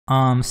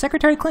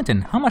Secretary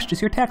Clinton, how much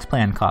does your tax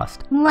plan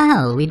cost?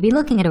 Well, we'd be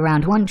looking at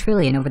around $1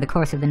 trillion over the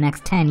course of the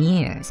next 10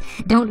 years.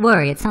 Don't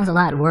worry, it sounds a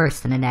lot worse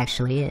than it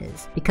actually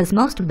is, because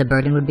most of the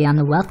burden would be on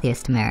the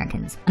wealthiest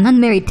Americans. An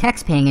unmarried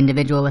tax-paying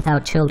individual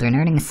without children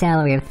earning a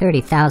salary of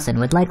 $30,000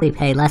 would likely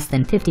pay less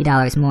than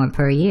 $50 more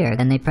per year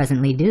than they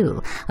presently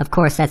do. Of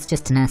course, that's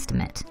just an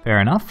estimate. Fair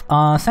enough.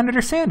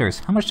 Senator Sanders,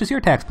 how much does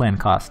your tax plan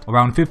cost?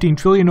 Around $15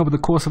 trillion over the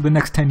course of the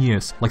next 10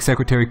 years. Like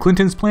Secretary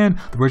Clinton's plan,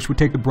 the rich would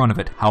take the brunt of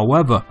it.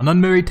 However, an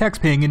unmarried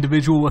tax-paying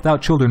individual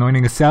without children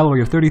earning a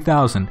salary of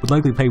 $30,000 would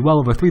likely pay well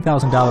over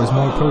 $3,000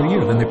 more per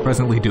year than they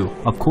presently do.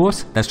 Of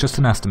course, that's just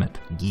an estimate.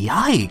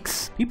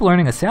 Yikes! People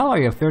earning a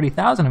salary of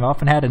 $30,000 have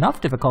often had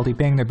enough difficulty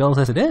paying their bills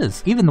as it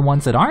is, even the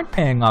ones that aren't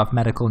paying off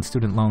medical and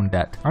student loan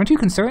debt. Aren't you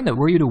concerned that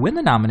were you to win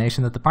the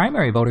nomination that the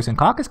primary voters and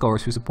caucus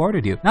goers who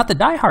supported you, not the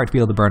die-hard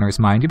field-of-burners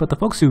mind you, but the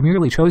folks who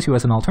merely chose you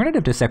as an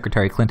alternative to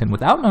Secretary Clinton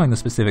without knowing the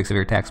specifics of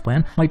your tax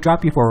plan, might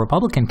drop you for a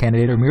Republican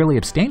candidate or merely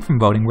abstain from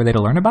voting were they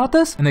to learn about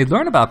this? And they'd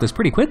learn about this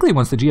pretty quickly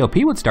once the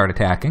GOP would start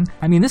attacking.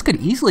 I mean, this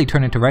could easily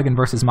turn into Reagan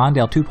versus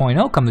Mondale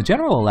 2.0 come the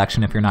general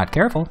election if you're not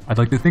careful. I'd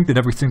like to think that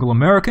every single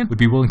American would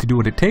be willing to do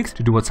what it takes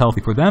to do what's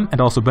healthy for them and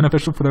also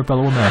beneficial for their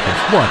fellow Americans.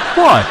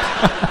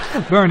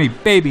 What? Bernie,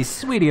 baby,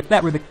 sweetie, if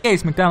that were the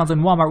case, McDonald's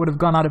and Walmart would have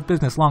gone out of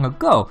business long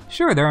ago.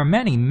 Sure, there are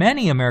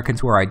many Americans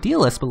who are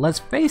idealists, but let's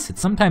face it,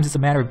 sometimes it's a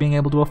matter of being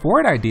able to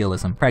afford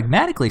idealism.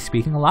 Pragmatically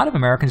speaking, a lot of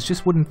Americans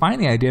just wouldn't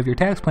find the idea of your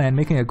tax plan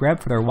making a grab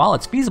for their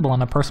wallets feasible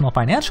on a personal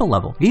financial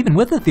level, even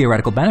with the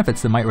theoretical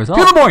benefits that might result.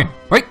 To the point!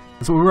 Right?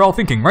 That's what we were all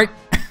thinking, right?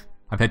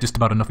 I've had just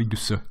about enough of you,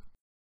 sir.